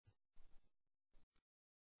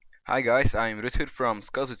Hi guys, I'm Rutger from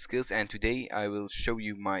Skulls with Skills, and today I will show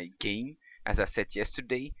you my game, as I said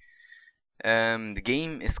yesterday. The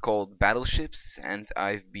game is called Battleships, and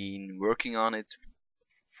I've been working on it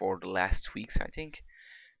for the last weeks, I think.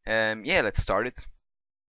 Yeah, let's start it.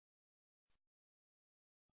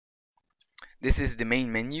 This is the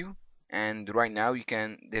main menu, and right now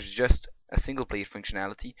there's just a single player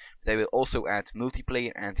functionality, but I will also add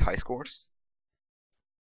multiplayer and high scores.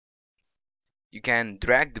 You can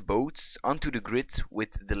drag the boats onto the grid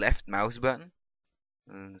with the left mouse button.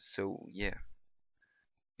 So yeah,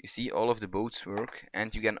 you see all of the boats work,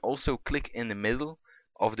 and you can also click in the middle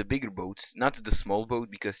of the bigger boats, not the small boat,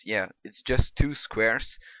 because yeah, it's just two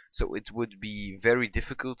squares, so it would be very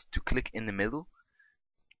difficult to click in the middle.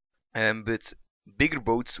 But bigger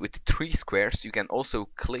boats with three squares, you can also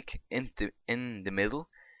click in the middle,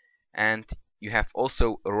 and you have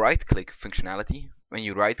also a right click functionality. When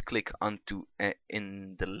you right click onto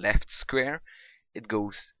in the left square, it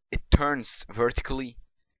turns vertically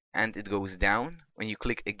and it goes down. When you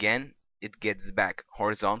click again, it gets back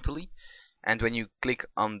horizontally, and when you click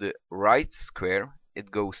on the right square,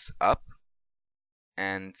 it goes up,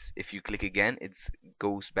 and if you click again, it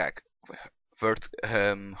goes back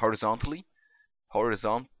horizontally,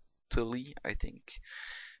 I think.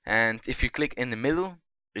 And if you click in the middle,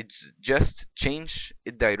 it's just change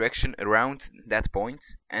its direction around that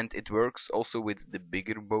point, and it works also with the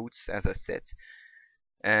bigger boats, as I said.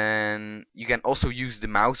 And you can also use the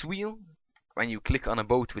mouse wheel. When you click on a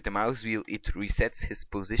boat with the mouse wheel, it resets his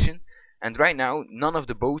position, and right now none of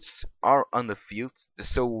the boats are on the field,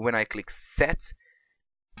 so when I click set,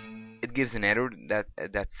 it gives an error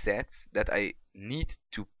that says that I need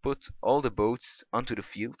to put all the boats onto the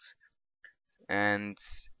field. And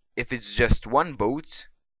if it's just one boat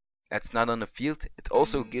that's not on the field, it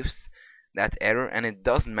also gives that error, and it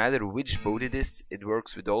doesn't matter which boat it is, it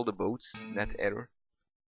works with all the boats, that error,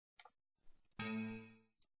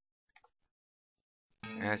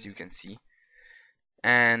 as you can see.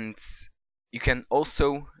 And you cannot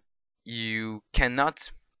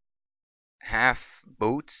have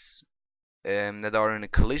boats that are in a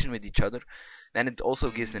collision with each other. Then it also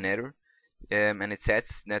gives an error, and it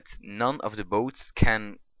says that none of the boats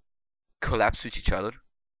can collapse with each other.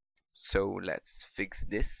 So let's fix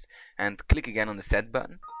this and click again on the set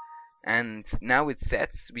button, and now it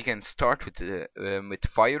sets. We can start with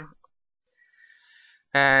fire,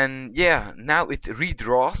 and yeah, now it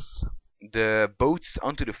redraws the boats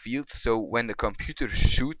onto the field, so when the computer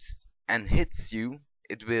shoots and hits you,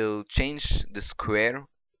 it will change the square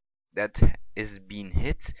that is being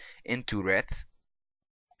hit into red.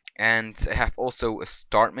 And I have also a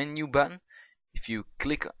start menu button. If you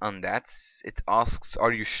click on that, it asks,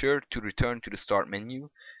 are you sure to return to the start menu?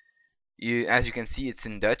 As you can see, it's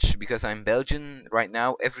in Dutch because I'm Belgian. Right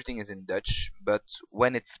now everything is in Dutch, but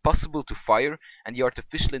when it's possible to fire and the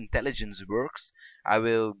artificial intelligence works, I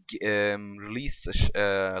will release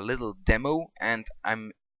a little demo, and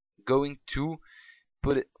I'm going to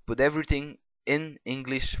put everything in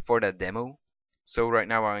English for that demo. So right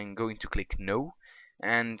now I'm going to click no,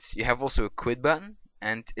 and you have also a quit button,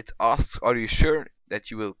 and it asks, are you sure that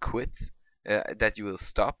you will quit, that you will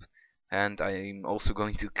stop? And I'm also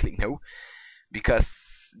going to click no, because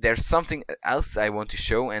there's something else I want to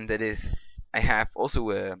show, and that is I have also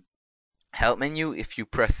a help menu. If you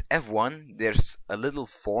press F1, there's a little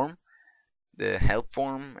form, the help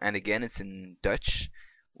form, and again it's in Dutch,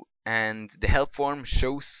 and the help form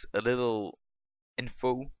shows a little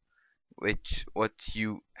info which what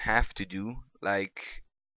you have to do, like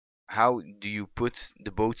how do you put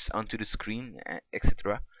the boats onto the screen,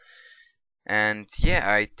 etc. And yeah,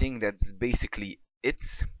 I think that's basically it.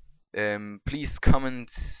 Please comment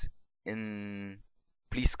in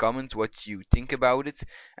please comment what you think about it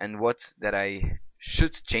and what that I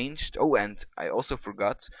should change. Oh, and I also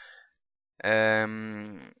forgot.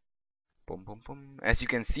 Um, as you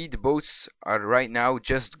can see, the boats are right now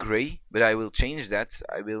just gray, but I will change that.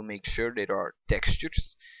 I will make sure there are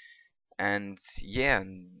textures. And yeah,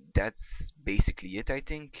 that's basically it, I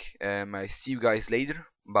think. I see you guys later.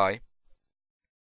 Bye.